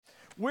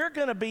we're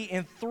going to be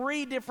in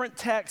 3 different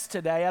texts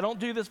today. I don't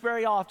do this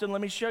very often.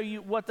 Let me show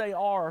you what they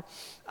are.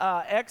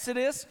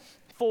 Exodus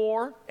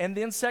 4, and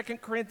then 2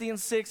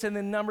 Corinthians 6, and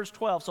then Numbers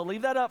 12. So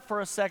leave that up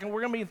for a second.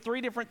 We're going to be in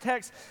 3 different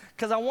texts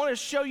because I want to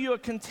show you a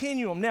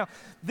continuum. Now,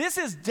 this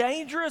is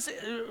dangerous,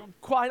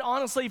 quite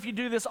honestly, if you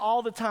do this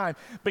all the time,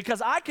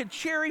 because I could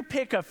cherry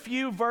pick a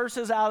few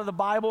verses out of the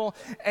Bible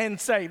and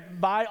say,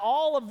 by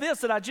all of this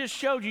that I just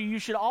showed you, you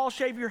should all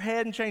shave your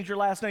head and change your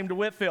last name to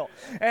Whitfill.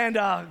 And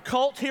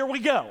Colt, here we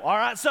go. All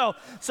right, so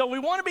we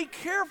want to be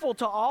careful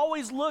to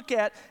always look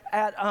at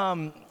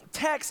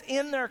text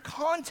in their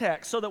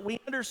context so that we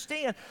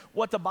understand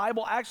what the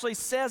Bible actually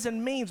says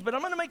and means. But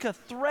I'm going to make a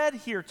thread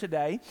here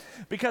today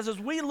because as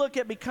we look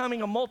at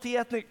becoming a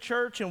multi-ethnic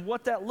church and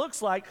what that looks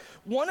like,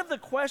 one of the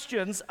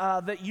questions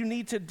that you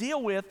need to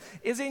deal with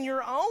is in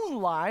your own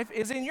life,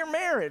 is in your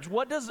marriage.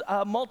 What does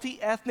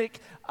multi-ethnic,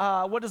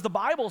 what does the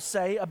Bible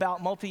say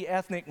about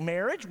multi-ethnic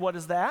marriage? What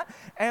is that?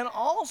 And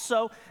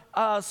also,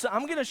 so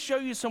I'm going to show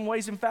you some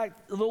ways. In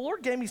fact, the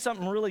Lord gave me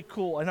something really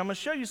cool, and I'm going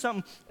to show you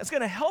something that's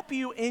going to help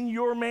you in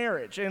your marriage.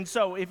 And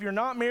so if you're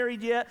not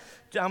married yet,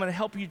 I'm going to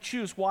help you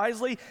choose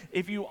wisely.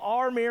 If you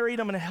are married,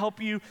 I'm going to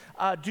help you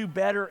do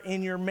better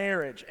in your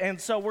marriage. And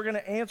so we're going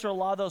to answer a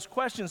lot of those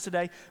questions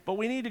today, but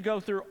we need to go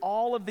through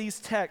all of these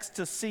texts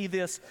to see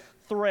this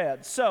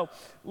thread. So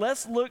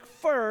let's look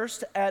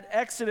first at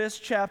Exodus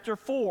chapter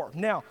 4.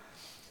 Now,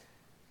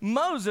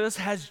 Moses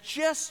has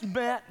just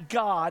met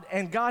God,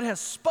 and God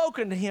has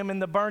spoken to him in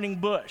the burning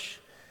bush.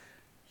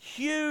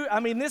 Huge,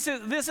 I mean, this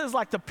is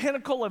like the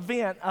pinnacle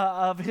event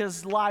of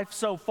his life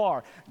so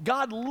far.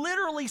 God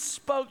literally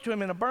spoke to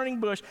him in a burning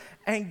bush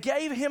and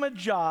gave him a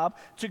job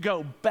to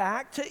go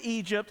back to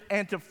Egypt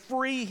and to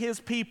free his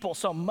people.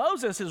 So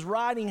Moses is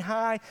riding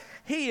high.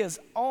 He is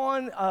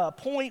on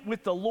point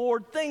with the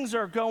Lord. Things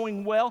are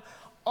going well.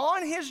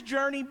 On his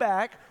journey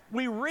back,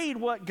 we read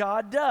what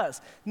God does.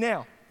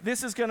 Now,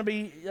 this is going to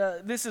be,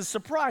 this is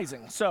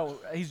surprising. So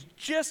he's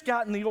just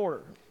gotten the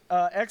order.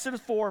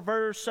 Exodus 4,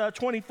 verse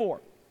 24.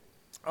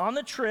 On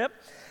the trip,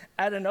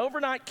 at an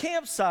overnight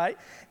campsite,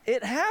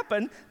 it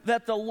happened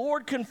that the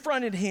Lord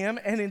confronted him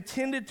and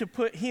intended to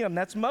put him,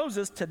 that's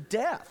Moses, to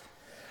death.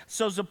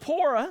 So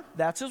Zipporah,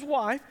 that's his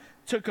wife,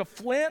 took a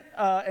flint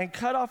and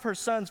cut off her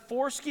son's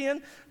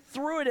foreskin,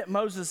 threw it at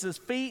Moses'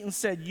 feet and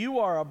said, "You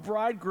are a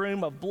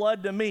bridegroom of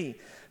blood to me."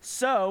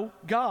 So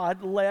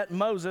God left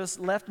Moses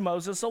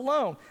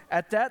alone.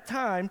 At that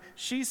time,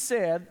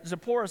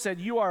 Zipporah said,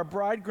 "You are a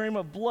bridegroom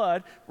of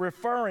blood,"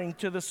 referring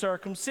to the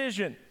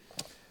circumcision.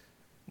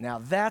 Now,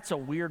 that's a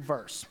weird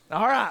verse.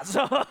 All right,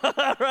 so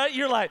right,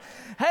 you're like,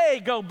 hey,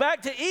 go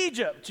back to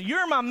Egypt.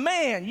 You're my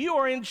man. You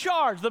are in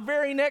charge. The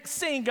very next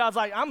scene, God's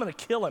like, I'm going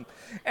to kill him.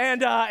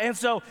 And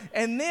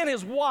then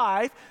his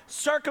wife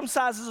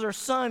circumcises her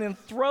son and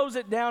throws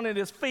it down at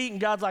his feet, and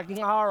God's like,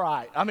 all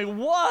right. I mean,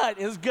 what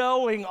is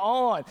going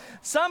on?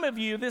 Some of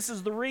you, this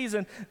is the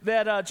reason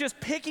that just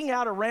picking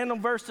out a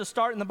random verse to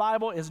start in the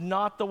Bible is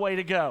not the way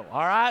to go,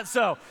 all right?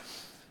 So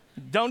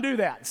don't do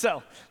that.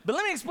 But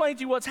let me explain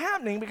to you what's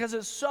happening because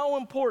it's so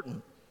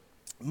important.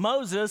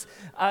 Moses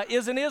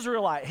is an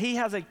Israelite. He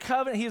has a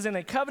covenant. He is in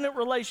a covenant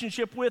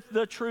relationship with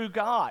the true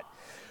God.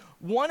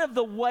 One of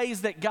the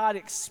ways that God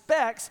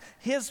expects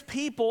his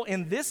people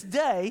in this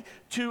day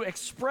to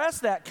express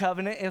that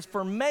covenant is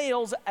for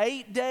males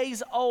 8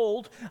 days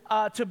old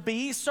to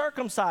be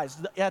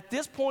circumcised. At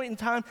this point in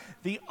time,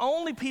 the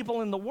only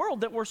people in the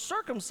world that were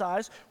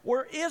circumcised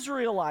were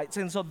Israelites.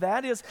 And so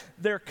that is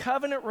their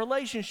covenant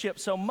relationship.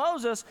 So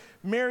Moses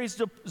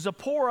marries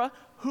Zipporah,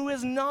 who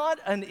is not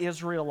an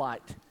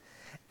Israelite.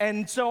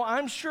 And so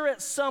I'm sure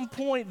at some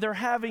point they're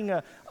having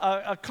a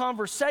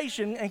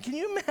conversation. And can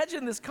you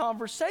imagine this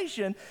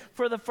conversation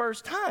for the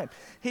first time?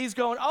 He's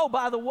going, oh,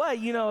 by the way,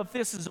 if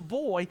this is a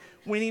boy,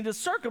 we need to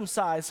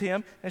circumcise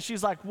him. And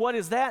she's like, what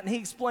is that? And he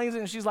explains it.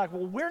 And she's like,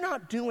 well, we're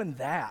not doing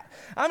that.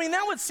 I mean,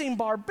 that would seem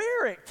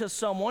barbaric to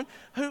someone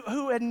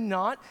who had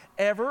not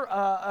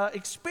ever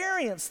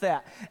experienced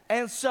that.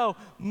 And so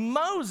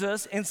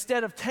Moses,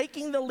 instead of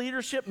taking the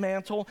leadership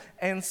mantle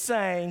and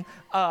saying,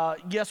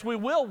 yes, we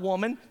will,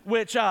 woman,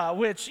 which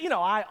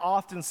I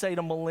often say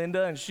to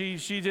Melinda, and she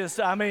just,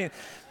 I mean,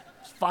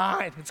 it's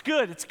fine. It's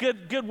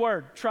good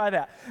word. Try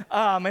that.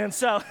 And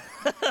so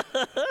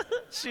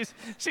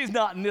she's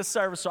not in this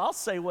service, so I'll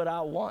say what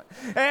I want.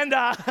 And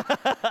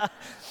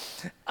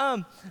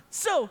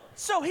so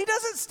he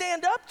doesn't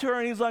stand up to her,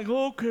 and he's like,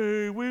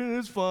 okay,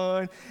 it's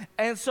fine.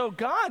 And so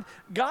God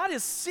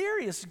is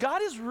serious.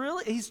 God is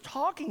really, he's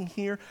talking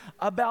here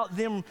about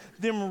them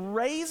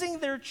raising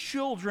their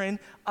children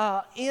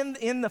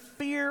in the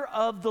fear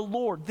of the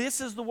Lord.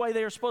 This is the way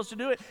they are supposed to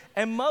do it.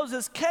 And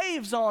Moses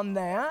caves on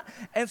that.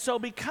 And so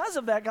because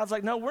of that, God's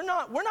like, no, we're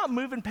not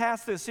moving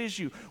past this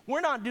issue.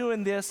 We're not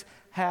doing this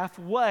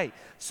halfway.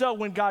 So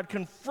when God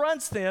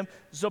confronts them,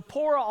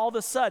 Zipporah all of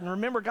a sudden,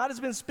 remember, God has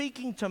been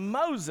speaking to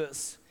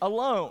Moses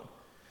alone.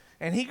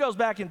 And he goes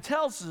back and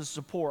tells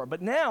Zipporah.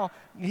 But now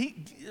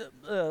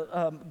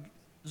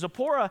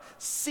Zipporah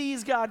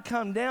sees God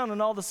come down,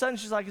 and all of a sudden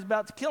she's like, he's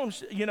about to kill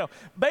him.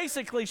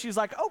 Basically she's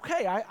like,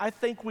 okay, I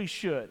think we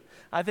should.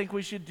 I think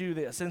we should do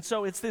this. And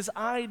so it's this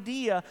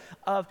idea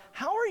of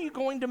how are you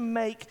going to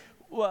make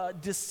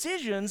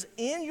decisions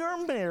in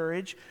your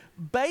marriage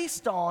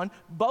based on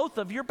both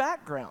of your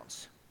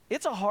backgrounds?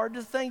 It's a hard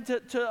thing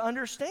to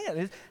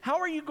understand. How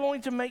are you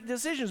going to make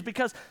decisions?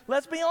 Because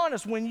let's be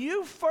honest, when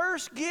you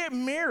first get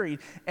married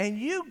and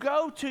you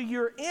go to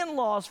your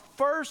in-laws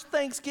first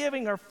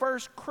Thanksgiving or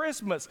first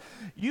Christmas,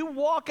 you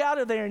walk out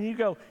of there and you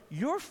go,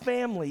 your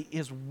family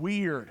is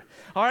weird.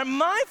 All right,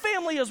 my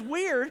family is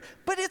weird,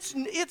 but it's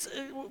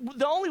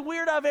the only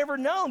weird I've ever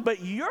known.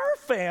 But your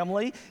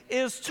family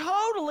is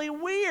totally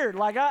weird.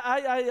 Like,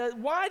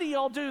 why do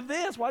y'all do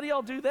this? Why do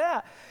y'all do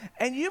that?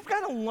 And you've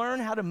got to learn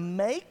how to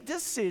make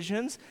decisions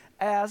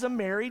as a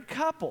married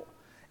couple.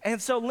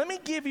 And so let me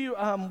give you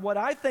what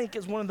I think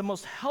is one of the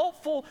most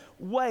helpful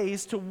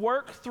ways to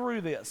work through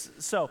this.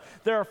 So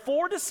there are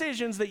 4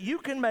 decisions that you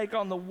can make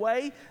on the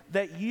way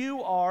that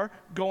you are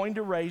going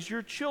to raise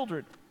your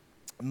children.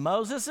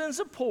 Moses and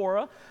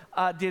Zipporah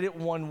did it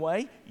one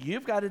way.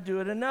 You've got to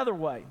do it another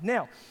way.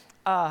 Now,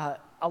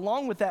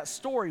 along with that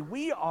story,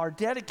 we're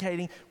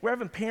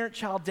having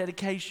parent-child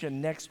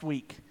dedication next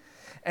week.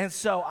 And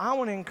so I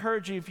want to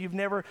encourage you, if you've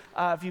never,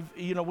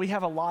 we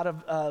have a lot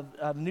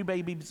of new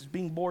babies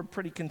being born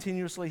pretty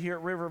continuously here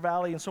at River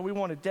Valley, and so we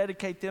want to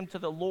dedicate them to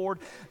the Lord.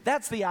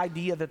 That's the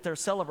idea that they're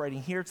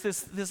celebrating here. It's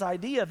this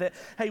idea that,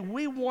 hey,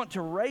 we want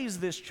to raise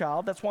this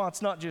child. That's why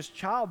it's not just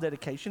child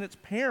dedication, it's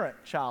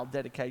parent-child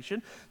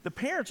dedication. The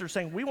parents are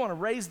saying, we want to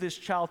raise this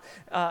child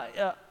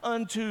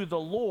unto the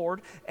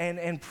Lord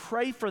and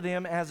pray for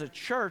them as a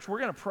church. We're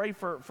going to pray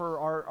for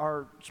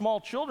our small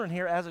children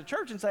here as a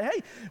church and say,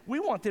 hey, we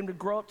want them to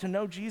grow up to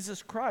know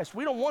Jesus Christ.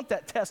 We don't want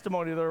that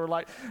testimony that were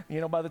like,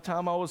 by the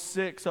time I was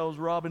 6, I was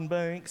robbing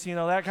banks,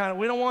 that kind of,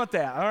 we don't want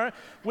that, all right?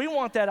 We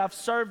want that I've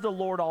served the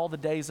Lord all the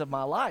days of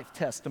my life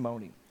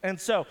testimony. And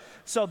so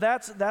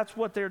that's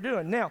what they're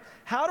doing. Now,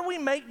 how do we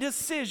make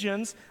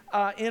decisions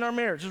in our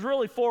marriage? There's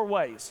really 4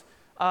 ways.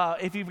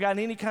 If you've got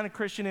any kind of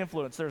Christian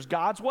influence, there's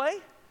God's way,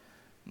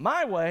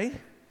 my way,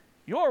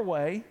 your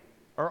way,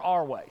 or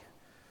our way.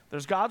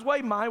 There's God's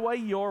way, my way,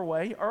 your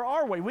way, or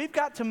our way. We've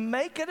got to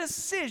make a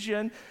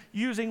decision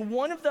using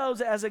one of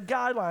those as a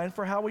guideline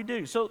for how we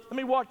do. So let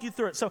me walk you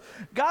through it. So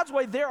God's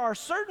way, there are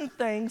certain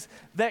things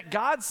that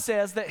God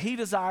says that He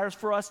desires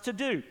for us to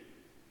do.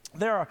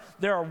 There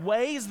are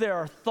ways, there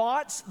are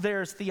thoughts,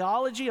 there's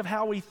theology of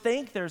how we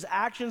think, there's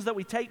actions that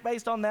we take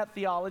based on that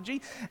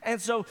theology.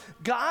 And so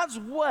God's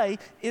way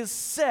is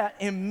set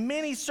in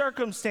many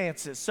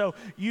circumstances. So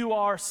you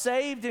are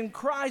saved in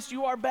Christ,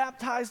 you are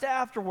baptized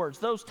afterwards,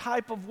 those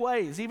type of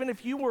ways. Even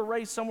if you were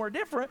raised somewhere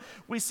different,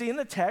 we see in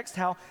the text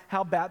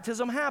how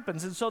baptism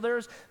happens. And so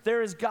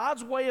there is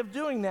God's way of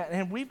doing that.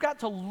 And we've got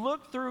to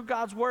look through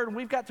God's word, and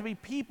we've got to be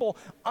people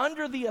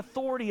under the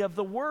authority of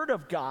the word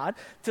of God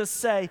to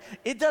say,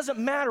 it doesn't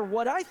matter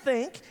what I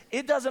think.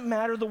 It doesn't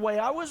matter the way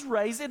I was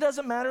raised. It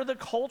doesn't matter the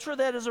culture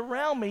that is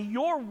around me.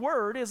 Your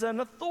word is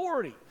an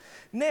authority.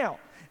 Now,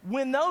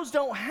 when those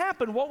don't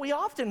happen, what we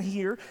often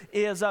hear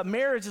is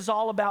marriage is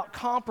all about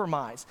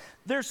compromise.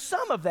 There's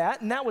some of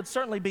that, and that would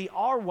certainly be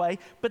our way,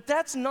 but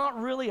that's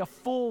not really a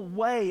full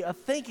way of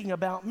thinking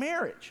about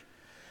marriage.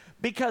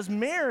 Because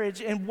marriage,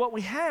 and what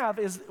we have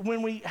is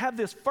when we have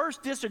this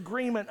first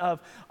disagreement of,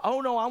 oh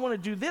no, I want to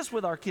do this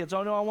with our kids.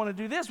 Oh no, I want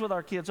to do this with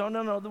our kids. Oh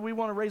no, we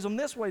want to raise them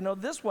this way, no,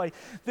 this way.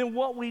 Then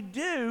what we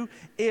do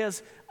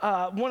is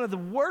one of the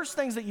worst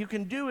things that you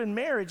can do in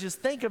marriage is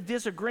think of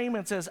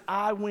disagreements as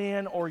I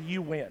win or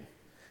you win.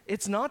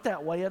 It's not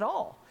that way at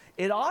all.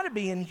 It ought to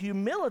be in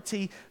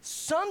humility.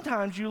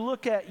 Sometimes you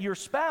look at your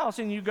spouse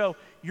and you go,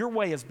 your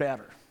way is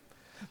better.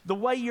 The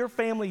way your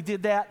family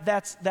did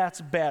that's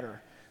better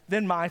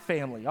than my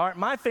family. All right,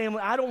 my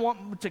family, I don't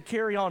want to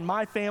carry on.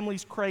 My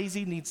family's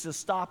crazy, needs to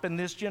stop in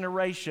this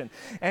generation.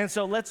 And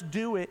so let's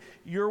do it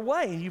your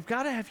way. And you've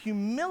got to have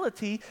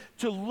humility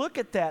to look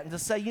at that and to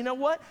say, you know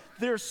what?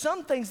 There are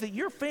some things that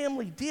your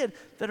family did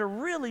that are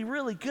really,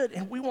 really good,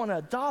 and we want to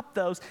adopt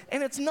those.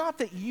 And it's not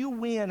that you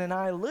win and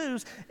I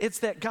lose. It's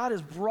that God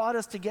has brought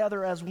us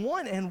together as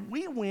one, and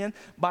we win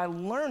by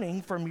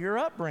learning from your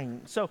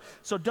upbringing. So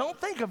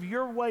don't think of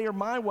your way or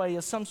my way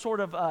as some sort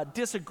of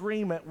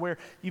disagreement where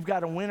you've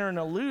got a winner and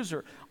a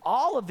loser.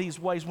 All of these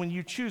ways, when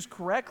you choose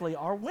correctly,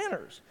 are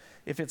winners.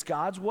 If it's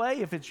God's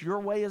way, if it's your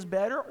way is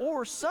better,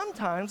 or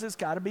sometimes it's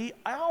got to be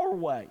our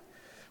way.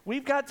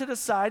 We've got to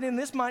decide, and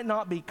this might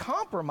not be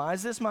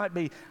compromise. This might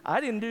be, I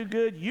didn't do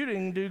good, you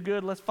didn't do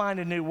good, let's find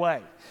a new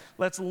way.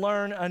 Let's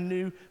learn a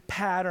new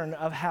pattern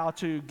of how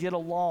to get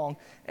along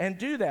and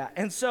do that.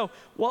 And so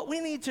what we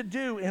need to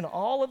do in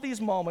all of these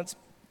moments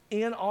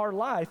in our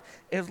life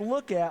is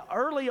look at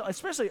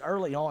especially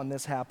early on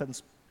this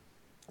happens,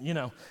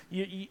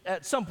 you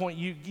at some point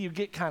you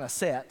get kind of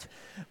set.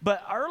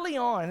 But early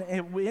on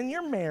in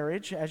your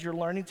marriage, as you're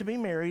learning to be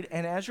married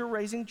and as you're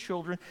raising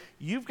children,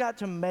 you've got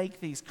to make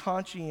these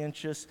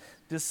conscientious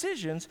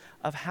decisions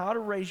of how to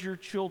raise your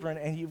children,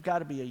 and you've got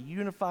to be a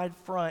unified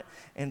front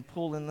and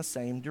pull in the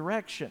same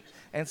direction.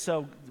 And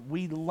so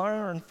we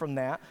learn from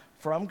that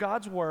from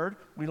God's word.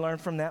 We learn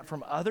from that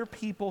from other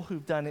people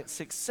who've done it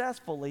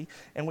successfully,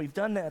 and we've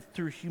done that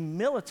through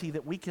humility,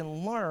 that we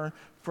can learn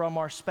from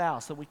our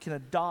spouse, that we can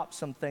adopt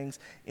some things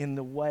in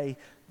the way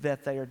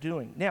that they are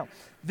doing. Now,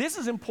 this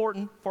is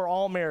important for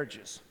all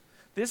marriages.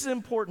 This is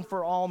important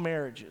for all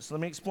marriages. Let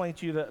me explain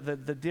to you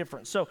the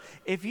difference. So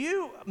if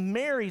you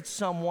married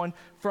someone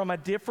from a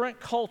different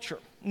culture,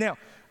 now,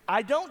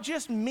 I don't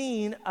just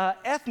mean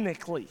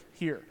ethnically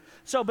here.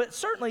 But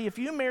certainly if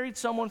you married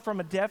someone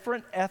from a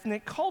different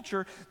ethnic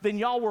culture, then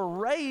y'all were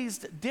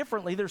raised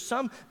differently. There's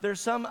some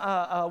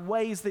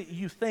ways that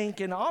you think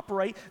and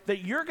operate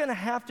that you're going to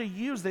have to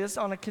use this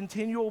on a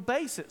continual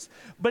basis.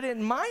 But it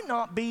might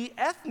not be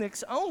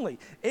ethnics only.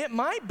 It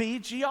might be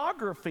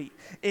geography.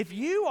 If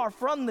you are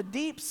from the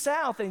deep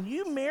south and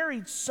you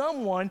married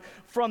someone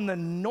from the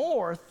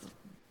north,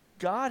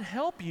 God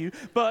help you.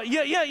 But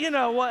yeah, you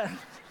know what?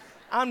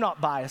 I'm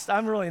not biased.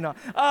 I'm really not.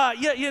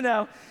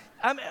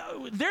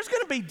 There's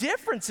going to be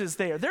differences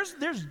there.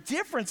 There's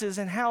differences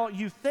in how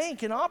you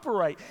think and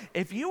operate.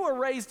 If you were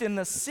raised in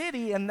the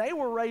city and they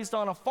were raised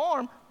on a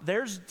farm,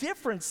 there's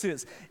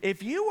differences.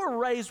 If you were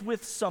raised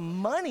with some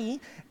money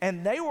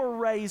and they were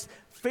raised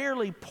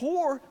fairly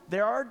poor,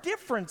 there are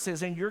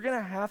differences, and you're going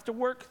to have to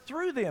work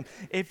through them.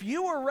 If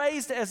you were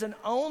raised as an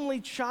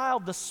only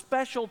child, the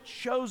special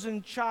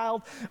chosen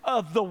child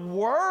of the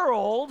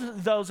world,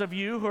 those of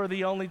you who are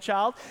the only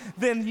child,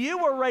 then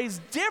you were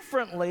raised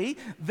differently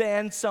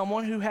than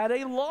someone who had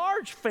a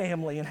large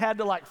family and had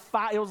to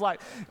fight. It was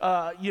like,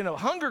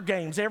 Hunger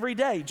Games every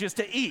day just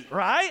to eat,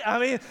 right? I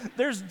mean,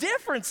 there's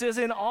differences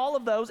in all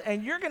of those,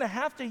 and you're going to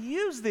have to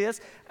use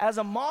this as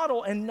a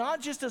model and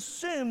not just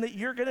assume that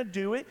you're going to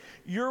do it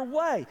your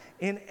way.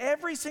 In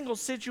every single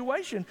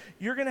situation,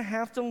 you're going to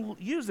have to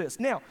use this.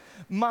 Now,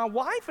 my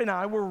wife and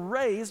I were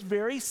raised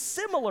very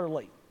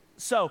similarly.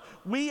 So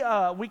we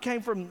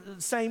came from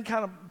the same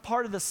kind of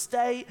part of the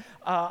state.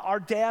 Our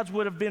dads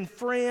would have been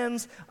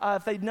friends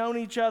if they'd known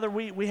each other.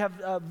 We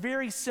have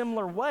very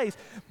similar ways.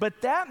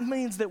 But that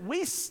means that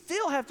we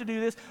still have to do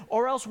this,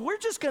 or else we're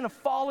just going to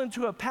fall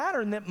into a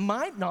pattern that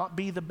might not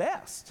be the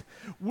best.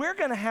 We're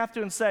going to have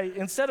to say,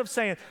 instead of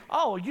saying,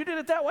 oh, you did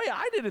it that way,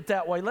 I did it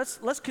that way,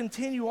 let's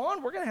continue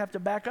on. We're going to have to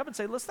back up and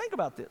say, let's think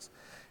about this.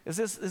 Is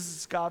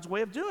this God's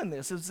way of doing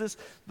this? Is this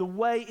the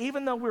way,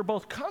 even though we're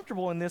both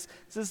comfortable in this,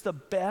 is this the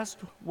best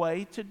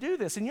way to do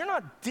this? And you're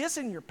not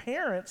dissing your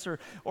parents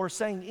or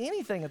saying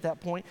anything at that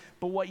point,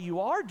 but what you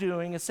are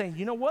doing is saying,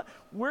 you know what?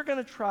 We're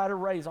going to try to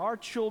raise our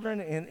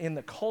children in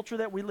the culture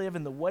that we live,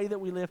 in the way that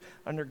we live,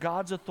 under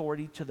God's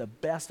authority to the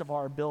best of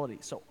our ability.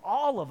 So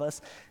all of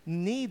us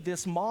need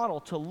this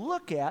model to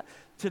look at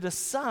to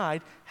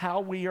decide how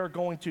we are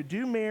going to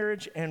do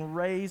marriage and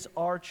raise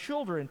our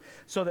children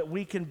so that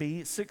we can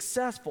be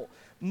successful.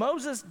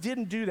 Moses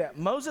didn't do that.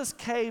 Moses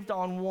caved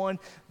on one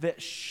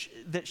that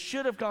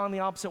should have gone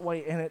the opposite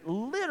way, and it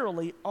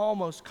literally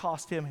almost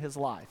cost him his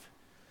life.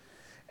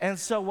 And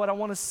so what I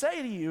want to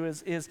say to you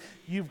is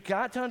you've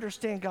got to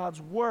understand God's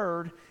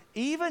word.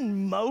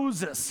 Even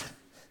Moses,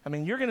 I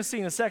mean, you're going to see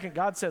in a second,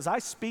 God says, I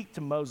speak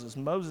to Moses.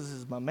 Moses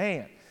is my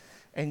man.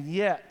 And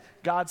yet,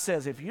 God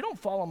says, if you don't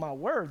follow my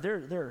word,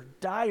 there are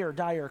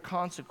dire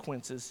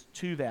consequences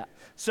to that.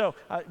 So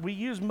we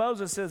use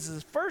Moses as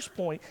his first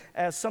point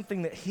as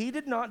something that he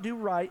did not do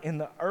right in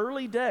the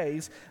early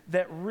days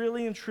that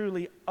really and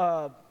truly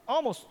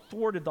almost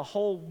thwarted the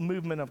whole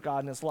movement of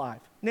God in his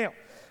life. Now,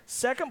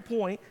 second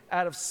point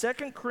out of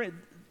 2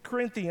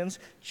 Corinthians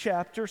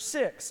chapter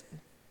 6.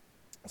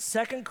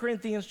 2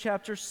 Corinthians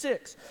chapter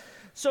 6.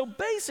 So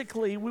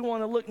basically, we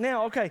want to look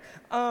now,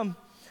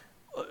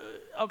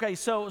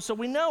 so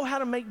we know how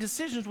to make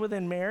decisions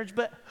within marriage,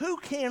 but who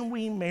can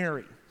we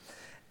marry?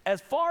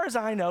 As far as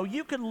I know,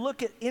 you can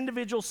look at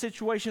individual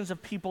situations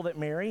of people that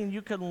marry, and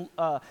you can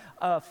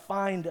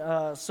find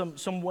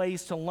some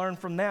ways to learn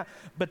from that.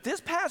 But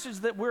this passage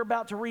that we're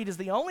about to read is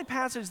the only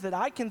passage that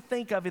I can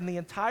think of in the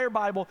entire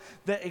Bible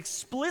that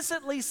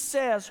explicitly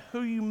says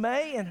who you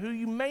may and who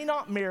you may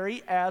not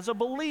marry as a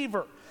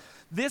believer.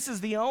 This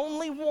is the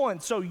only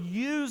one, so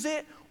use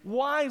it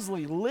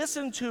wisely.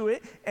 Listen to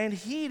it and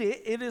heed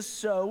it. It is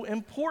so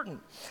important.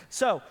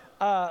 So,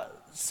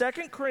 2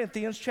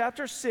 Corinthians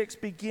chapter 6,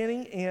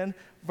 beginning in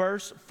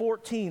verse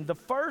 14. The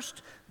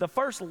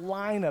first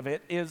line of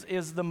it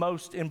is the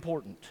most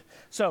important.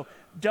 So,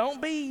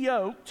 don't be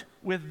yoked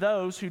with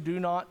those who do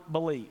not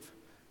believe.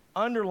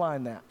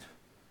 Underline that.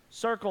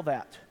 Circle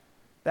that.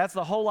 That's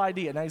the whole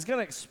idea. Now, he's going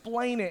to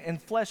explain it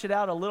and flesh it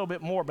out a little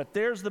bit more, but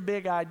there's the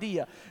big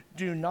idea.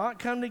 Do not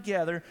come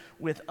together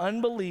with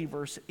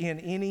unbelievers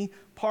in any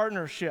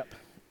partnership.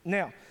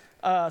 Now,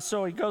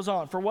 So he goes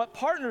on, for what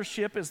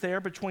partnership is there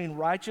between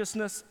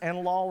righteousness and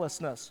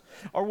lawlessness?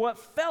 Or what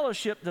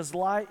fellowship does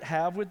light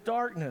have with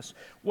darkness?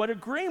 What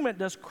agreement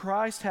does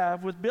Christ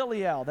have with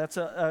Belial? That's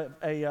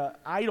a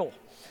idol.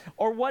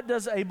 Or what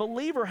does a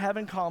believer have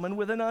in common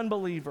with an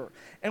unbeliever?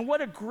 And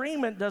what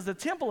agreement does the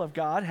temple of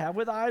God have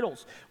with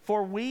idols?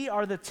 For we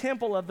are the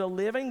temple of the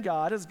living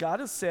God, as God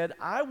has said,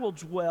 I will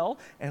dwell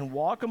and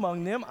walk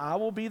among them. I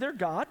will be their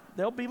God.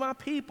 They'll be my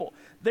people.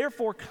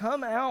 Therefore,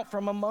 come out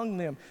from among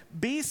them.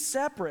 Be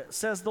separate,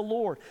 says the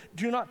Lord.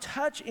 Do not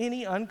touch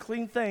any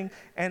unclean thing,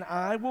 and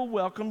I will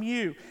welcome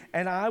you.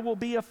 And I will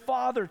be a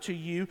father to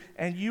you,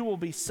 and you will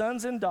be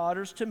sons and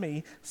daughters to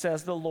me,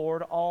 says the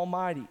Lord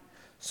Almighty.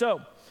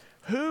 So,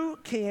 who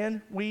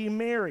can we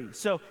marry?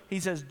 So he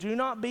says, do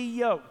not be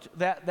yoked.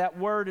 That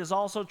word is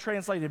also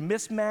translated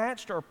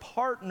mismatched or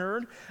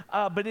partnered,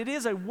 but it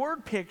is a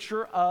word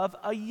picture of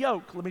a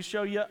yoke. Let me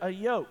show you a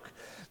yoke.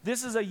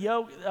 This is a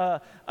yoke.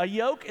 A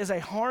yoke is a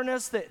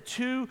harness that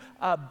two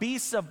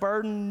beasts of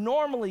burden,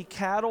 normally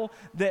cattle,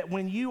 that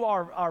when you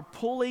are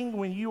pulling,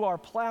 when you are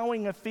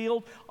plowing a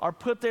field, are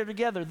put there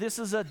together. This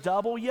is a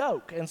double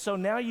yoke. And so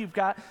now you've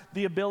got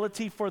the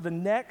ability for the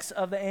necks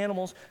of the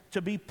animals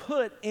to be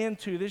put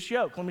into this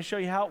yoke. Let me show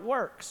you how it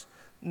works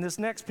in this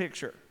next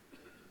picture.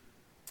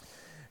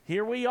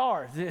 Here we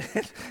are.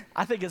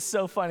 I think it's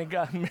so funny,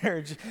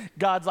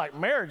 God's like,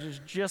 marriage is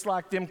just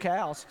like them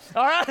cows.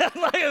 All right,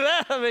 look at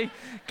that. I mean,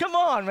 come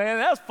on, man,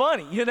 that's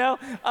funny, you know?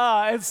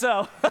 And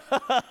so,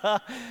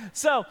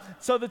 so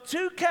the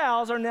two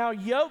cows are now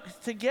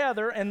yoked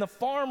together, and the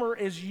farmer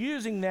is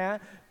using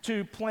that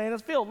to plant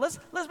his field. Let's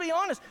be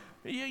honest.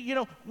 You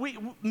know,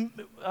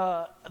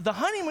 the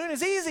honeymoon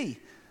is easy.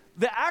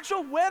 The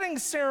actual wedding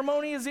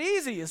ceremony is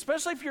easy,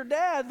 especially if your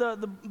dad,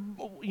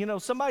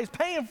 somebody's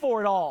paying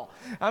for it all.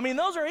 I mean,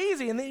 those are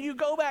easy. And then you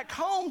go back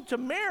home to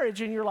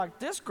marriage and you're like,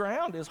 this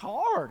ground is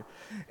hard.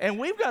 And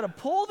we've got to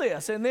pull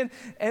this. And then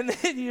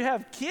you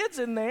have kids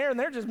in there and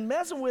they're just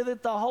messing with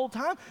it the whole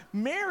time.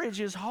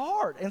 Marriage is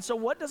hard. And so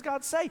what does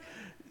God say?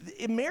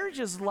 Marriage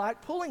is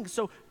like pulling.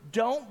 So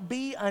don't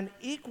be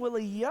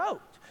unequally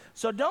yoked.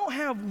 So don't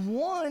have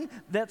one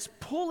that's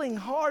pulling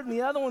hard and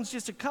the other one's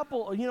just a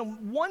couple,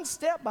 one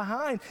step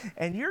behind,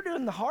 and you're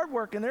doing the hard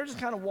work and they're just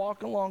kind of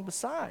walking along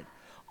beside.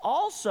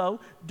 Also,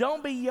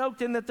 don't be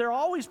yoked in that they're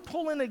always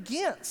pulling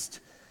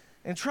against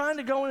and trying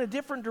to go in a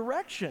different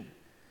direction.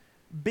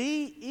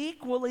 Be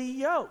equally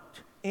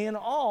yoked in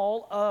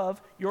all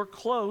of your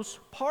close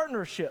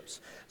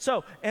partnerships.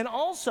 So, and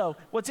also,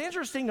 what's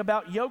interesting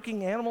about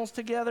yoking animals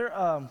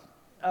together,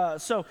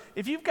 so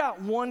if you've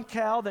got one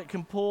cow that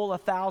can pull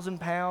 1,000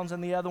 pounds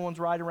and the other one's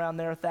right around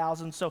there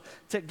 1,000, so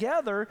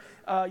together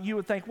you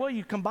would think, well,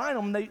 you combine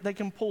them, they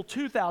can pull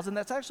 2,000.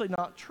 That's actually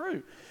not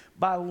true.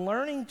 By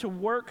learning to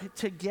work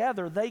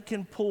together, they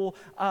can pull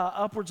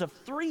upwards of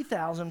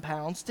 3,000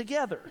 pounds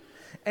together.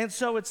 And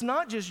so it's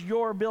not just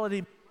your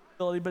ability,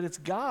 but it's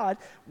God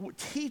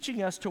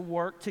teaching us to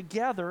work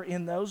together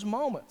in those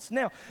moments.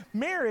 Now,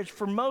 marriage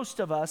for most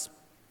of us,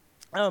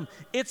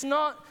 it's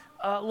not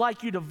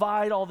like you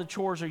divide all the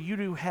chores, or you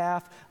do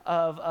half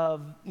of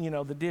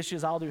the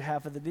dishes, I'll do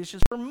half of the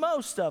dishes. For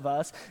most of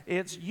us,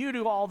 it's you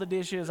do all the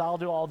dishes, I'll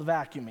do all the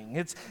vacuuming.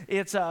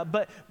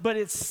 But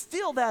it's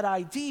still that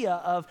idea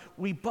of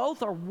we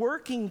both are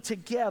working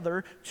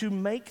together to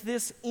make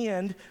this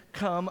end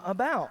come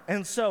about.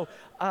 And so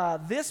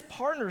this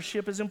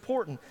partnership is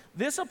important.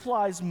 This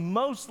applies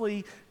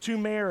mostly to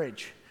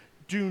marriage.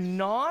 Do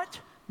not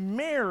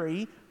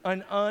marry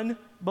an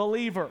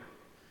unbeliever.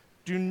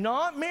 Do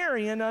not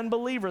marry an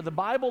unbeliever. The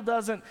Bible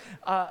doesn't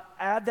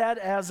add that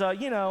as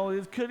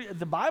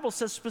the Bible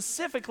says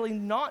specifically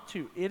not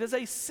to. It is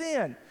a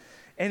sin,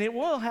 and it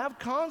will have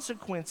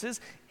consequences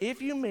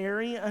if you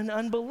marry an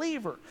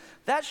unbeliever.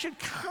 That should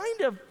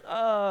kind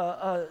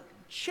of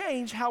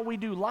change how we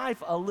do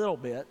life a little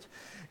bit,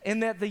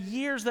 in that the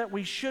years that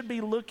we should be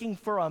looking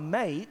for a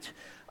mate,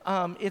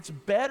 it's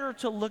better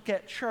to look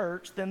at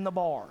church than the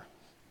bar.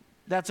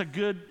 That's a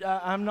good,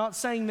 I'm not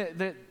saying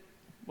that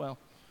well,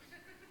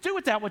 do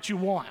with that what you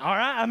want, all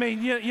right? I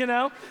mean,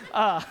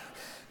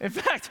 in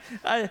fact,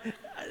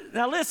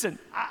 now listen,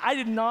 I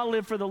did not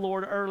live for the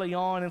Lord early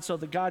on, and so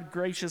the God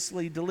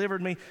graciously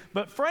delivered me.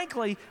 But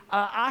frankly,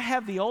 I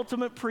have the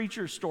ultimate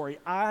preacher story.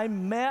 I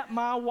met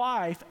my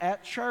wife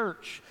at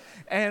church,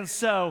 and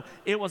so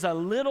it was a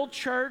little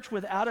church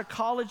without a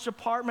college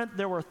department.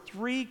 There were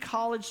 3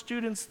 college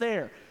students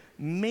there.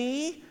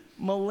 Me,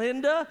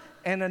 Melinda,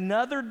 and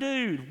another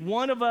dude.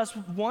 One of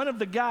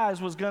the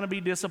guys was going to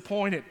be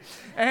disappointed.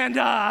 And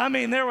and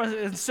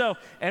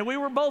we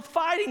were both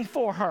fighting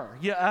for her.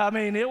 Yeah, I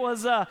mean, it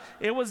was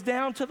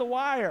down to the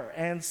wire.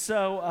 And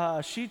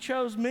so she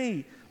chose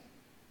me.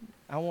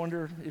 I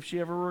wonder if she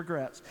ever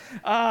regrets.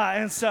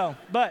 So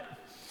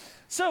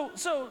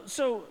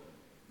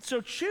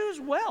choose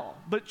well,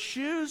 but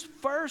choose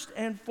first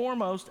and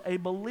foremost a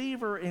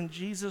believer in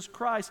Jesus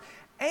Christ,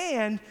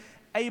 and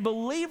a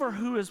believer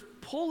who is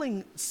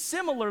pulling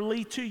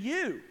similarly to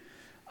you.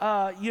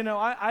 About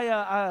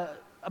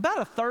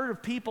a third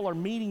of people are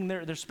meeting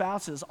their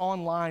spouses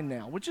online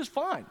now, which is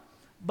fine.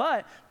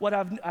 But what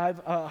I've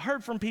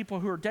heard from people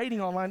who are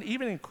dating online,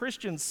 even in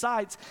Christian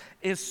sites,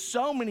 is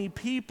so many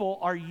people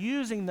are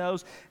using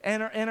those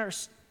and are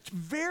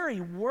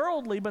very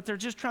worldly, but they're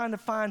just trying to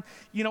find,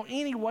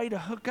 any way to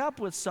hook up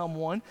with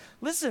someone.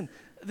 Listen,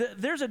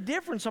 there's a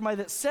difference, somebody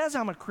that says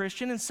I'm a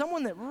Christian and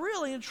someone that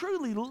really and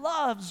truly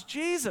loves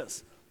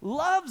Jesus,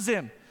 loves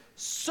him,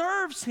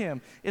 serves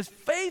him, is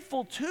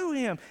faithful to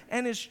him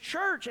and his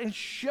church, and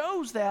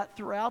shows that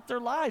throughout their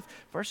life,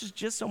 versus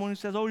just someone who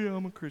says, oh yeah,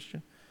 I'm a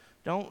Christian.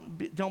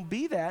 Don't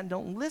be that, and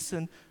don't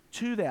listen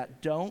to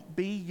that. Don't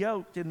be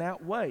yoked in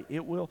that way.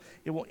 It will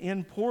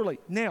end poorly.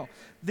 Now,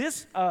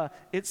 this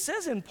it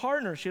says in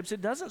partnerships.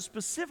 It doesn't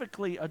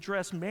specifically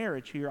address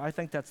marriage here. I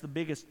think that's the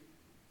biggest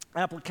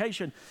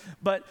application.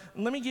 But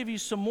let me give you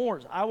some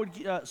more. I would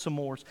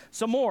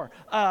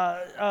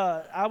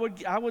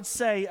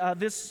say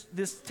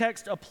this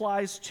text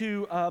applies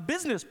to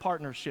business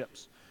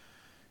partnerships.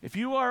 If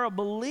you are a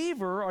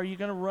believer, are you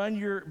going to run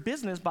your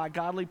business by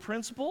godly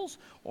principles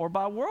or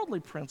by worldly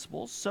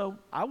principles? So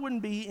I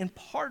wouldn't be in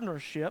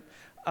partnership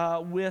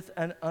with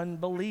an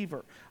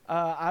unbeliever.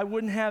 I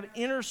wouldn't have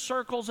inner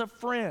circles of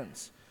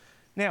friends.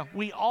 Now,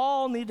 we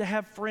all need to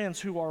have friends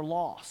who are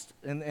lost,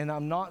 and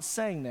I'm not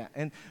saying that.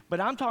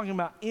 But I'm talking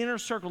about inner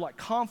circle, like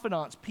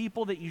confidants,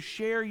 people that you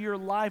share your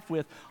life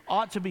with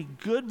ought to be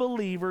good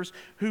believers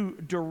who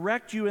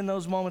direct you in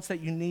those moments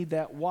that you need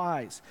that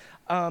wise.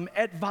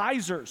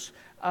 Advisors,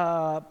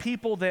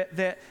 people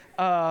that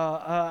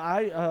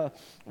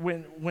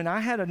when I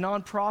had a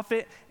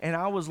nonprofit and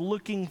I was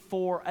looking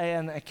for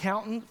an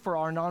accountant for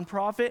our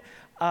nonprofit,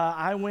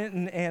 I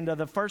went and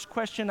the first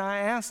question I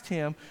asked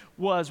him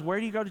was, where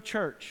do you go to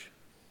church?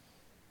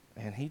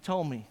 And he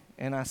told me,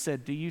 and I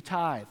said, do you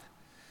tithe?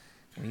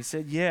 And he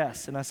said,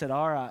 yes. And I said,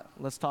 all right,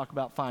 let's talk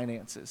about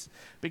finances.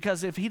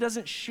 Because if he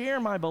doesn't share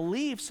my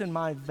beliefs and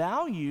my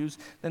values,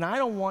 then I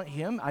didn't want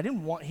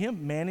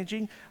him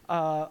managing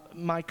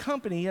my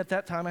company. At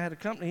that time, I had a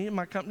company, and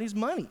my company's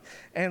money.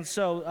 And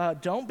so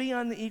don't be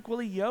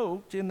unequally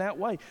yoked in that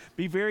way.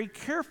 Be very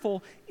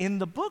careful in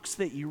the books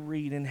that you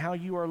read and how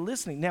you are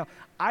listening. Now,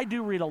 I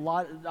do read a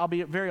lot. I'll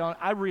be very honest.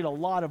 I read a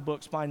lot of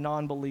books by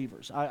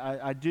non-believers.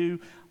 I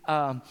do.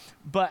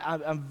 But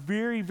I'm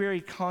very,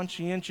 very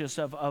conscientious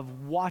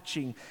of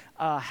watching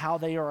how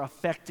they are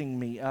affecting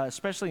me,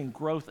 especially in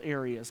growth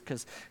areas,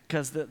 because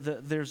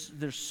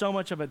there's so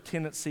much of a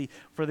tendency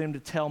for them to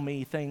tell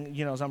me things,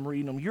 as I'm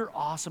reading them, you're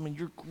awesome and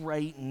you're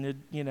great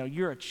and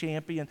you're a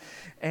champion.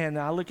 And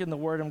I look in the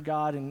Word of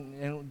God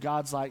and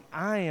God's like,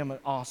 I am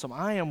awesome,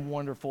 I am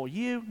wonderful.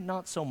 You,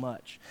 not so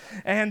much.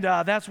 And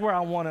that's where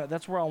I want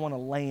to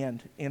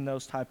land in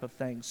those type of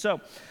things.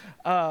 So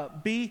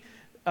the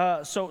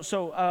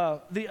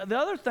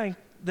other thing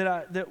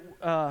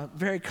that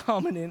very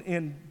common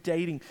in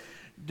dating,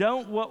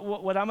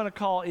 what I'm going to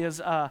call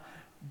is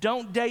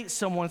don't date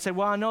someone and say,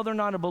 well, I know they're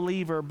not a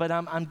believer, but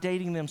I'm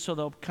dating them so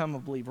they'll become a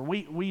believer.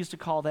 We used to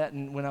call that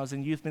when I was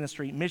in youth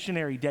ministry,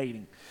 missionary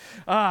dating.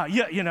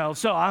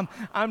 So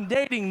I'm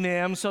dating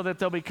them so that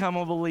they'll become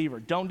a believer.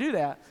 Don't do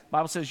that. The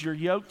Bible says you're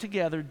yoked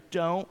together.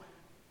 Don't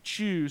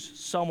choose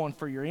someone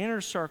for your inner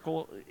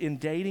circle in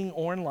dating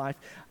or in life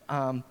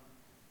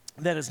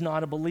that is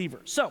not a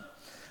believer. So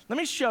let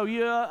me show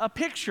you a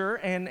picture,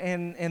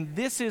 and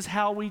this is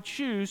how we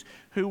choose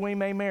who we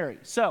may marry.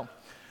 So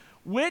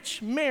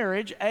which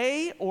marriage,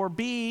 A or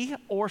B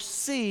or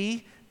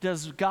C,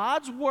 does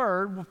God's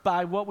word,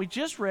 by what we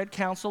just read,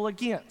 counsel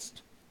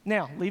against?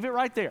 Now, leave it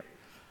right there.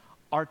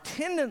 Our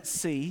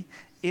tendency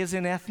is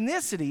in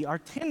ethnicity. Our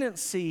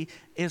tendency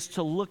is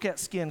to look at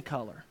skin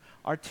color.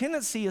 Our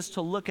tendency is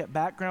to look at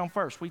background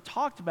first. We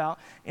talked about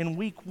in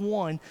week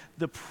 1,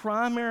 the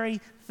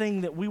primary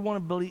thing that we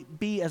want to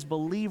be as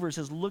believers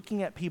is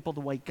looking at people the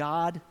way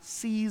God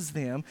sees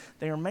them.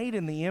 They are made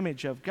in the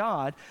image of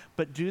God,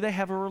 but do they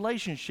have a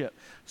relationship?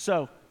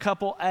 So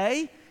couple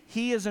A,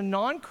 he is a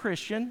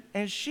non-Christian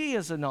and she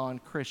is a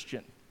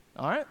non-Christian.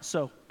 All right,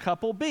 so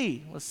couple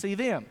B, let's see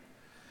them.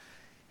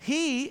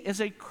 He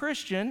is a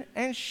Christian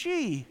and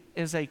she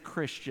is a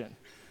Christian.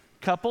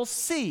 Couple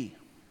C,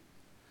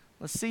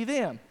 let's see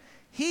them.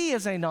 He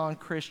is a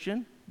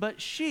non-Christian,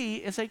 but she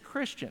is a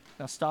Christian.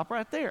 Now stop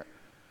right there.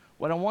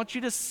 What I want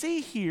you to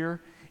see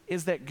here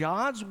is that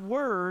God's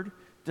word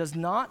does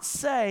not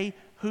say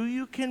who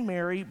you can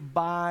marry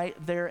by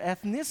their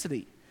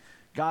ethnicity.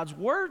 God's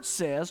word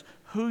says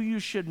who you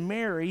should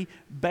marry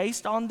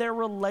based on their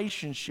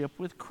relationship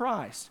with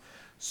Christ.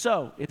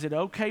 So, is it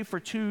okay for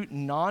 2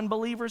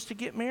 non-believers to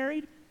get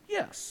married?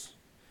 Yes.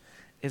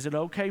 Is it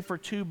okay for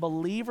 2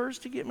 believers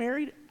to get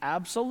married?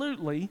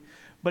 Absolutely.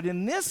 But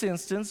in this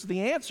instance,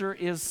 the answer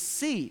is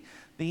C.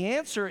 The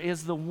answer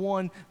is the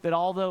one that,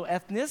 although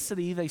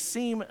ethnicity, they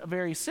seem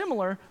very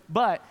similar,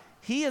 but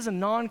he is a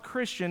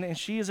non-Christian and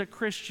she is a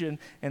Christian,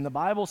 and the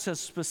Bible says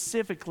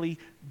specifically,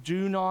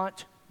 do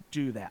not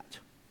do that.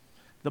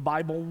 The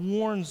Bible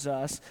warns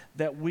us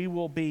that we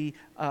will be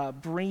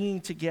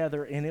bringing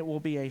together, and it will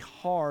be a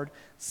hard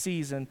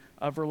season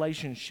of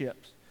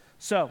relationships.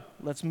 So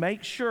let's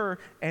make sure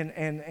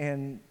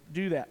and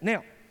do that.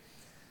 Now,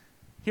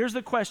 Here's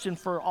the question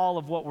for all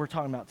of what we're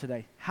talking about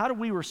today. How do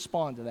we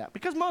respond to that?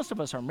 Because most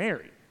of us are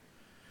married,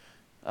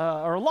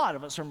 or a lot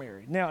of us are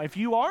married. Now, if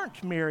you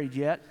aren't married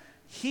yet,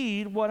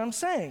 heed what I'm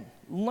saying.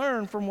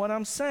 Learn from what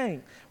I'm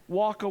saying.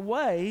 Walk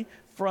away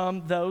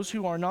from those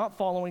who are not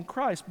following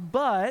Christ.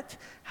 But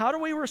how do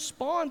we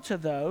respond to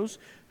those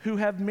who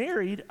have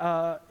married,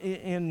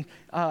 in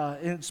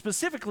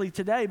specifically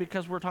today,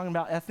 because we're talking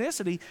about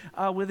ethnicity,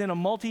 within a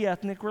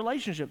multi-ethnic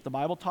relationship? The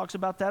Bible talks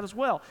about that as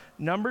well.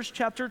 Numbers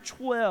chapter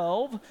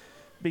 12,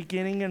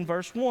 beginning in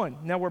verse 1.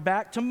 Now we're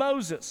back to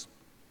Moses.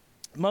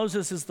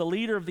 Moses is the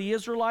leader of the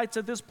Israelites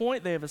at this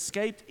point. They have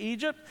escaped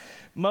Egypt.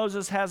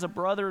 Moses has a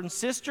brother and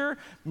sister,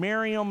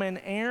 Miriam and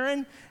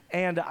Aaron,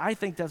 and I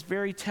think that's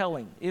very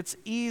telling. It's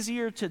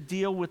easier to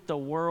deal with the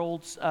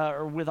world's,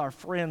 or with our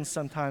friends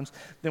sometimes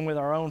than with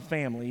our own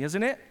family,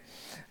 isn't it?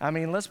 I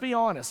mean, let's be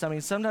honest. I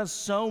mean, sometimes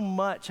so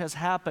much has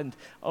happened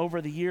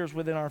over the years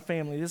within our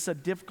family. This is a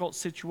difficult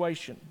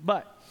situation.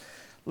 But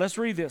let's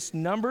read this.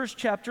 Numbers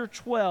chapter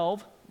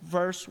 12,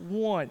 verse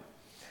 1.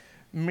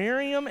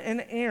 Miriam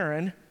and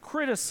Aaron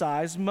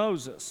criticized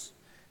Moses.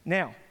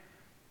 Now,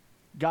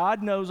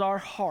 God knows our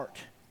heart.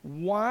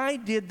 Why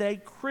did they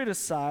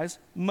criticize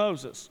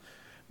Moses?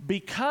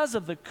 Because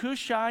of the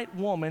Cushite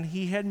woman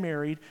he had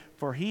married,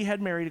 for he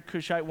had married a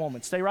Cushite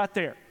woman. Stay right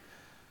there.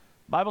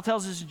 The Bible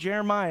tells us in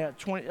Jeremiah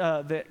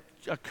that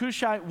a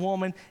Cushite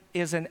woman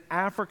is an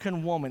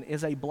African woman,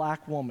 is a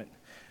black woman.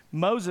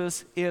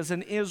 Moses is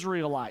an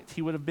Israelite.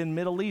 He would have been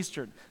Middle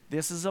Eastern.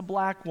 This is a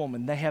black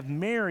woman. They have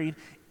married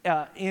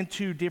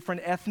into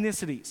different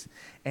ethnicities.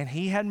 And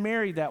he had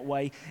married that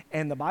way.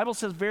 And the Bible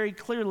says very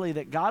clearly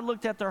that God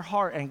looked at their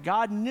heart, and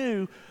God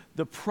knew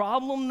the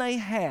problem they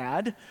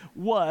had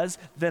was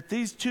that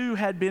these two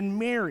had been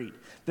married,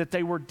 that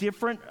they were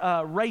different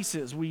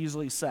races, we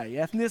usually say,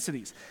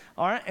 ethnicities.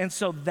 All right, and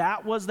so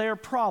that was their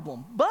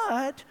problem.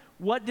 But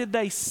what did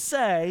they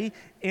say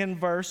in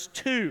verse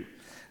 2?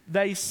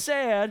 They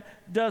said,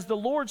 does the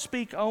Lord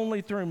speak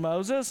only through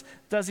Moses?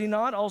 Does he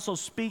not also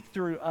speak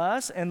through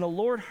us? And the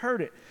Lord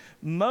heard it.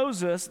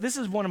 Moses, this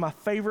is one of my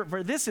favorite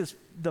verses. This is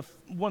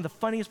one of the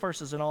funniest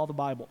verses in all the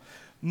Bible.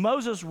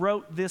 Moses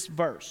wrote this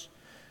verse.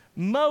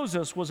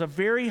 Moses was a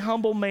very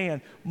humble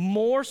man,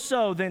 more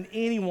so than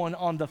anyone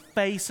on the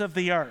face of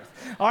the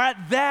earth. All right,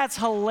 that's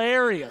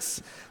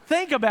hilarious.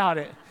 Think about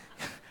it.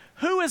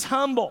 Who is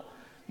humble?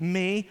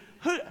 Me.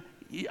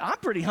 I'm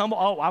pretty humble.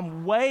 Oh,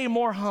 I'm way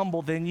more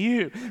humble than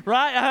you,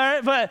 right?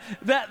 All right,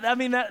 but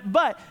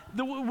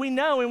we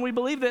know and we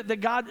believe that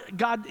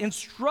God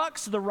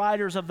instructs the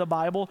writers of the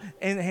Bible,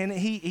 and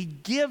he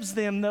gives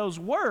them those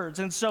words.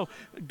 And so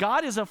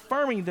God is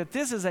affirming that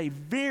this is a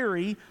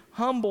very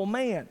humble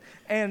man,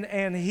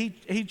 and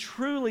he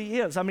truly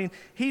is. I mean,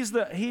 he's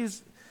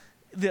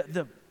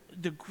the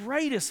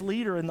greatest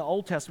leader in the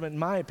Old Testament, in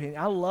my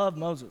opinion. I love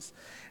Moses.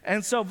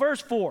 And so verse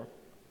 4.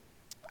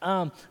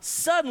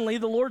 Suddenly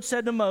the Lord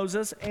said to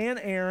Moses and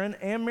Aaron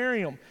and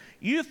Miriam,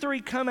 you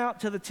three come out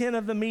to the tent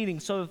of the meeting.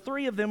 So the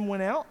three of them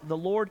went out. The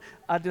Lord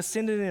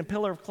descended in a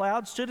pillar of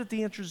cloud, stood at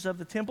the entrance of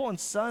the temple, and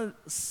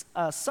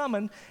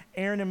summoned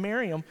Aaron and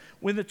Miriam.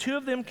 When the two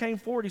of them came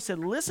forward, he said,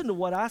 listen to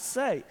what I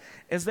say.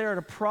 Is there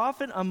a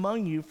prophet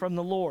among you from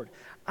the Lord?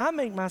 I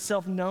make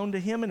myself known to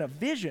him in a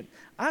vision.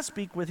 I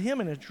speak with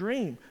him in a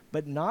dream,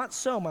 but not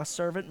so my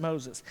servant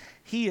Moses.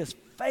 He is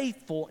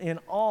faithful in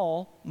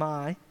all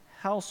my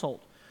household.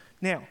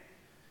 Now,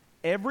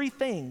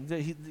 everything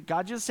that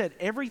God just said,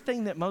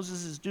 everything that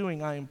Moses is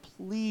doing, I am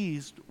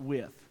pleased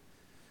with.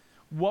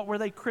 What were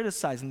they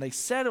criticizing? They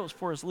said it was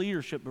for his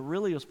leadership, but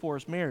really it was for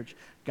his marriage.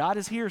 God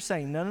is here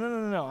saying,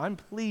 no, I'm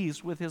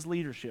pleased with his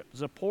leadership.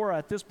 Zipporah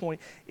at this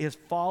point is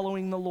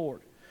following the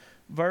Lord.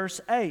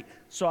 Verse 8,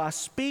 so I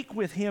speak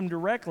with him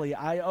directly.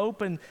 I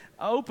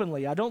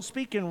openly. I don't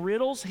speak in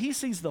riddles. He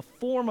sees the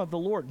form of the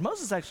Lord.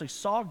 Moses actually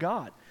saw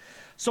God.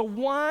 So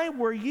why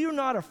were you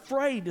not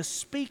afraid to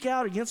speak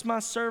out against my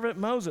servant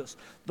Moses?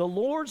 The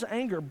Lord's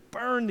anger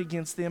burned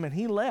against them, and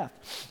he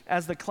left.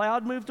 As the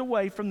cloud moved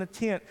away from the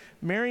tent,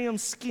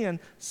 Miriam's skin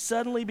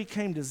suddenly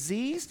became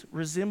diseased,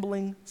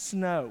 resembling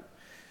snow.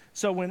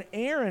 So when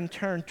Aaron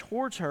turned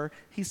towards her,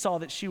 he saw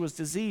that she was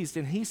diseased,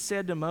 and he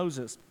said to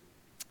Moses,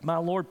 my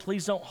Lord,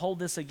 please don't hold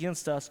this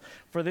against us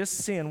for this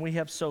sin we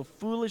have so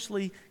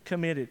foolishly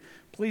committed.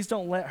 Please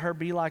don't let her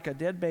be like a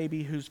dead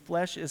baby whose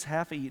flesh is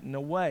half eaten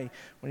away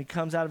when he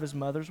comes out of his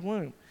mother's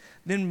womb.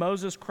 Then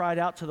Moses cried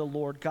out to the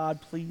Lord,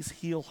 God, please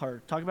heal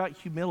her. Talk about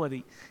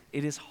humility.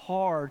 It is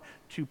hard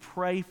to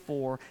pray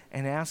for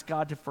and ask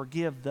God to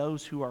forgive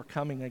those who are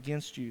coming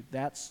against you.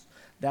 That's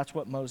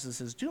what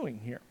Moses is doing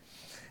here.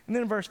 And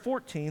then in verse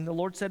 14, the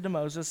Lord said to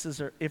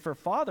Moses, if her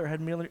father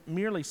had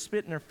merely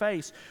spit in her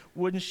face,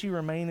 wouldn't she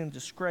remain in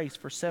disgrace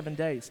for 7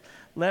 days?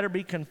 Let her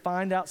be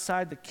confined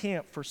outside the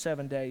camp for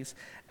 7 days.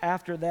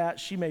 After that,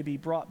 she may be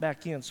brought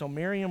back in. So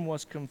Miriam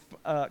was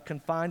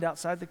confined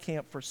outside the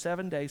camp for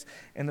 7 days,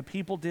 and the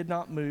people did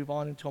not move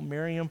on until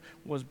Miriam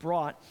was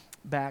brought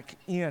back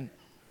in.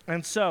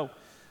 And so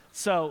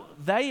So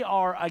they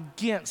are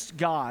against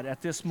God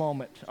at this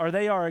moment, or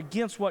they are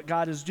against what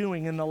God is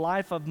doing in the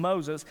life of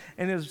Moses,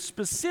 and it is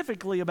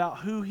specifically about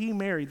who he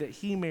married, that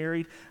he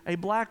married a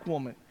black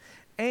woman.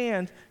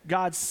 And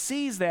God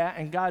sees that,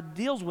 and God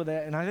deals with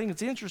it, and I think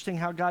it's interesting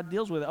how God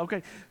deals with it.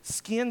 Okay,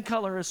 skin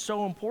color is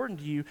so important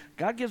to you.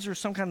 God gives her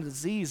some kind of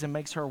disease and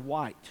makes her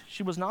white.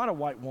 She was not a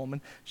white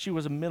woman. She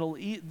was a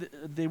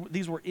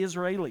these were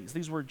Israelis.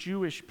 These were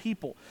Jewish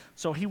people.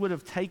 So he would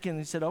have taken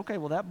and said, okay,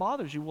 well, that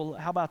bothers you. Well,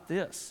 how about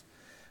this?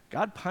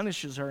 God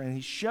punishes her, and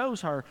he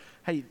shows her,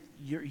 hey,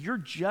 you're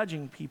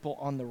judging people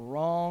on the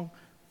wrong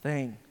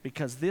thing,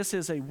 because this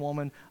is a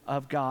woman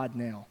of God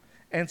now.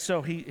 And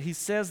so he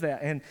says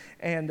that.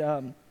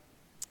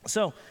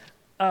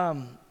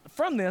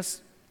 From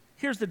this,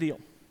 here's the deal.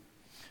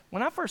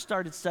 When I first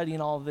started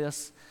studying all of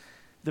this,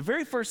 the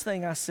very first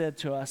thing I said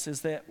to us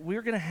is that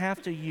we're going to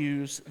have to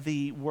use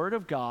the Word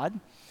of God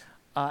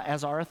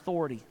as our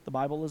authority. The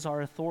Bible is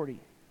our authority.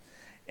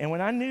 And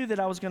when I knew that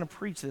I was going to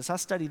preach this, I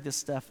studied this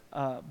stuff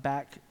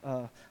back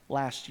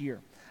last year.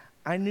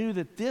 I knew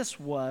that this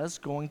was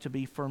going to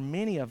be, for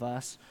many of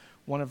us,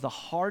 one of the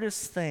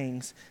hardest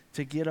things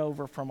to get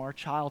over from our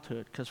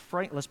childhood. Because,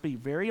 let's be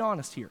very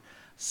honest here.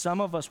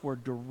 Some of us were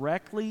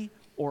directly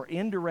or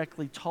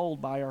indirectly told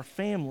by our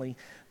family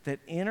that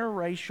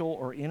interracial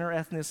or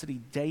interethnicity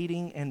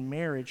dating and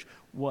marriage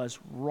was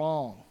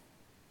wrong.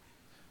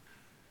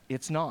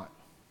 It's not.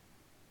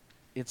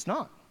 It's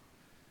not.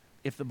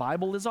 If the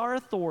Bible is our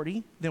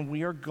authority, then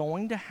we are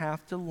going to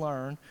have to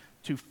learn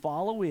to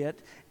follow it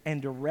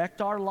and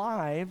direct our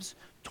lives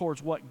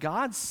towards what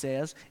God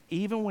says,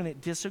 even when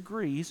it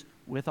disagrees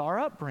with our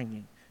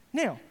upbringing.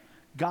 Now,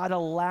 God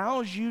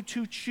allows you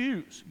to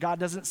choose. God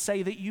doesn't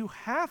say that you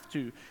have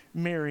to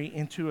marry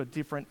into a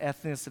different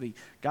ethnicity.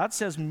 God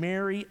says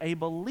marry a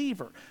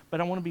believer.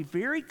 But I want to be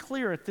very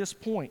clear at this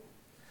point.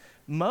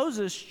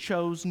 Moses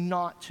chose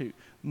not to.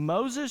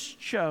 Moses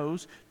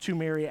chose to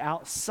marry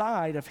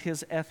outside of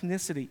his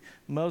ethnicity.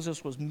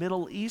 Moses was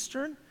Middle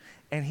Eastern,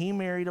 and he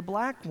married a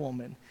black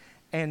woman.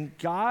 And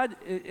God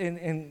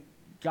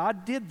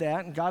did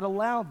that, and God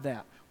allowed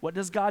that. What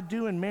does God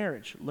do in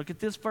marriage? Look at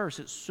this verse.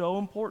 It's so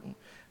important.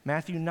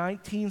 Matthew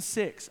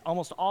 19:6.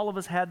 Almost all of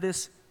us had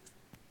this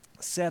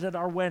said at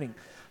our wedding.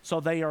 So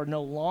they are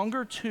no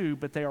longer two,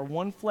 but they are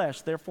one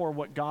flesh. Therefore,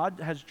 what God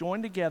has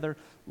joined together,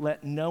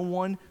 let no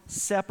one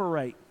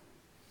separate.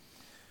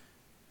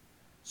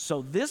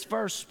 So this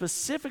verse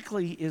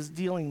specifically is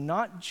dealing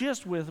not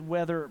just with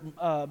whether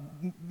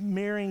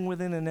marrying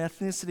within an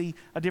ethnicity,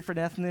 a different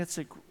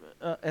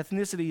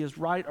ethnicity is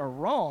right or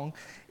wrong.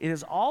 It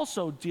is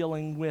also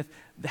dealing with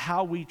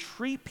how we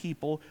treat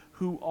people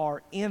who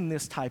are in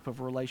this type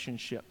of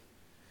relationship.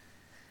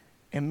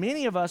 And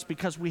many of us,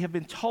 because we have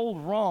been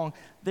told wrong,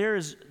 there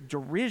is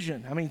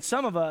derision. I mean,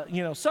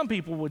 some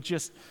people would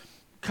just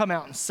come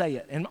out and say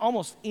it. And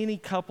almost any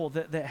couple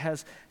that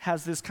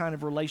has this kind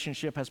of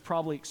relationship has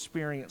probably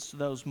experienced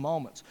those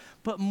moments.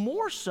 But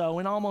more so,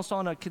 and almost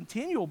on a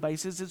continual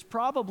basis, it's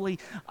probably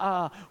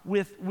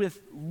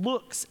with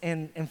looks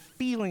and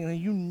feeling.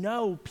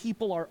 And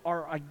people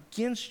are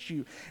against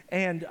you.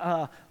 And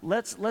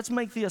let's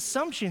make the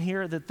assumption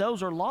here that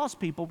those are lost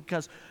people,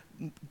 because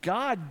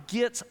God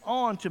gets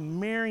on to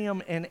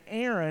Miriam and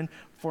Aaron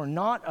for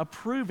not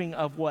approving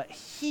of what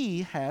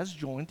he has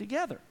joined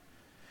together.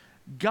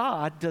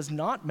 God does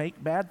not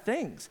make bad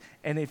things.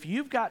 And if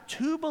you've got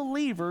two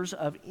believers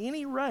of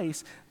any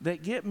race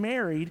that get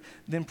married,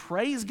 then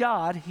praise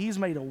God, he's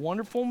made a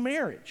wonderful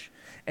marriage.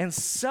 And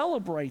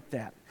celebrate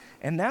that.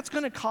 And that's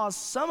going to cause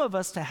some of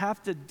us to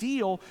have to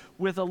deal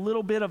with a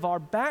little bit of our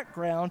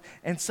background,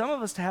 and some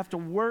of us to have to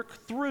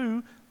work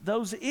through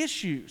those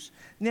issues.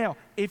 Now,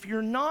 if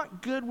you're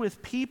not good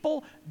with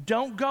people,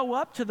 don't go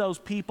up to those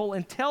people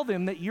and tell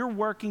them that you're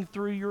working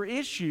through your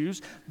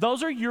issues.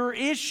 Those are your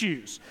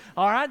issues.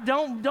 All right?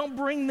 Don't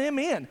bring them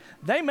in.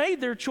 They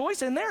made their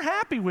choice and they're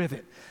happy with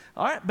it.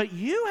 All right? But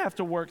you have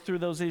to work through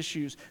those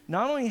issues.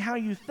 Not only how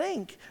you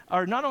think,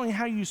 or not only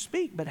how you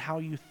speak, but how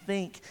you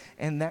think.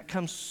 And that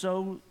comes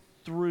so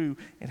through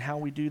in how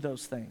we do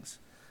those things.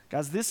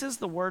 Guys, this is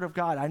the Word of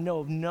God. I know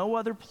of no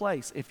other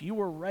place. If you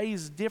were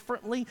raised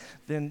differently,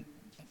 then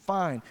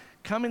fine.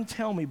 Come and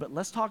tell me, but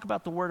let's talk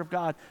about the Word of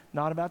God,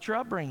 not about your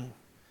upbringing.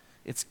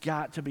 It's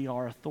got to be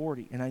our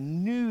authority. And I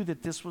knew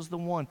that this was the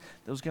one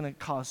that was going to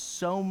cause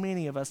so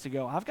many of us to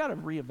go, I've got to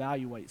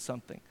reevaluate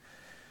something.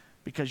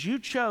 Because you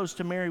chose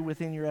to marry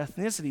within your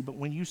ethnicity, but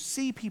when you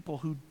see people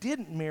who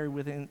didn't marry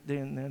within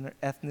their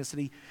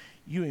ethnicity,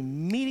 you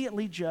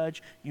immediately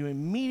judge, you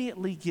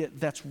immediately get,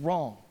 that's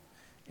wrong.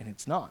 And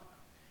it's not.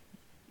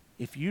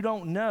 If you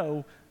don't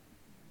know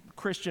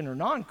Christian or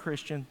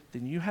non-Christian,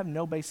 then you have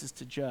no basis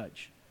to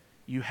judge.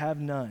 You have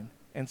none.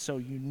 And so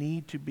you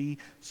need to be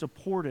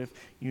supportive.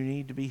 You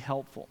need to be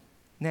helpful.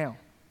 Now,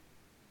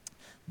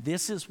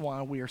 this is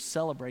why we are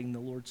celebrating the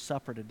Lord's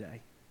Supper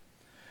today.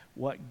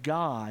 What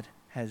God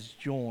has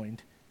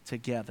joined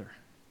together.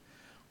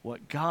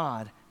 What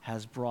God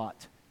has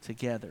brought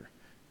together.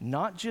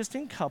 Not just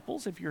in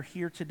couples. If you're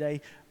here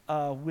today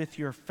with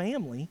your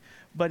family,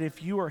 but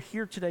if you are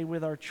here today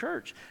with our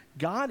church,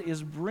 God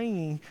is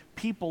bringing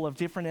people of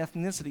different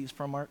ethnicities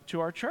to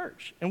our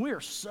church. And we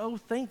are so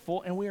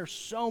thankful, and we are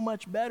so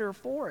much better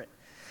for it.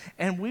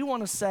 And we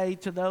want to say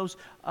to those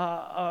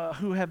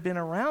who have been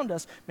around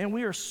us, man,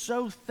 we are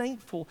so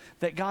thankful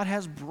that God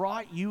has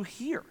brought you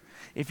here.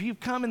 If you've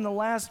come in the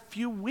last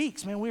few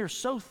weeks, man, we are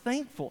so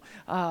thankful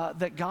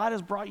that God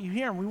has brought you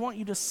here. And we want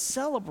you to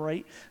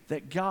celebrate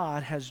that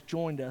God has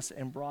joined us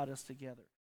and brought us together.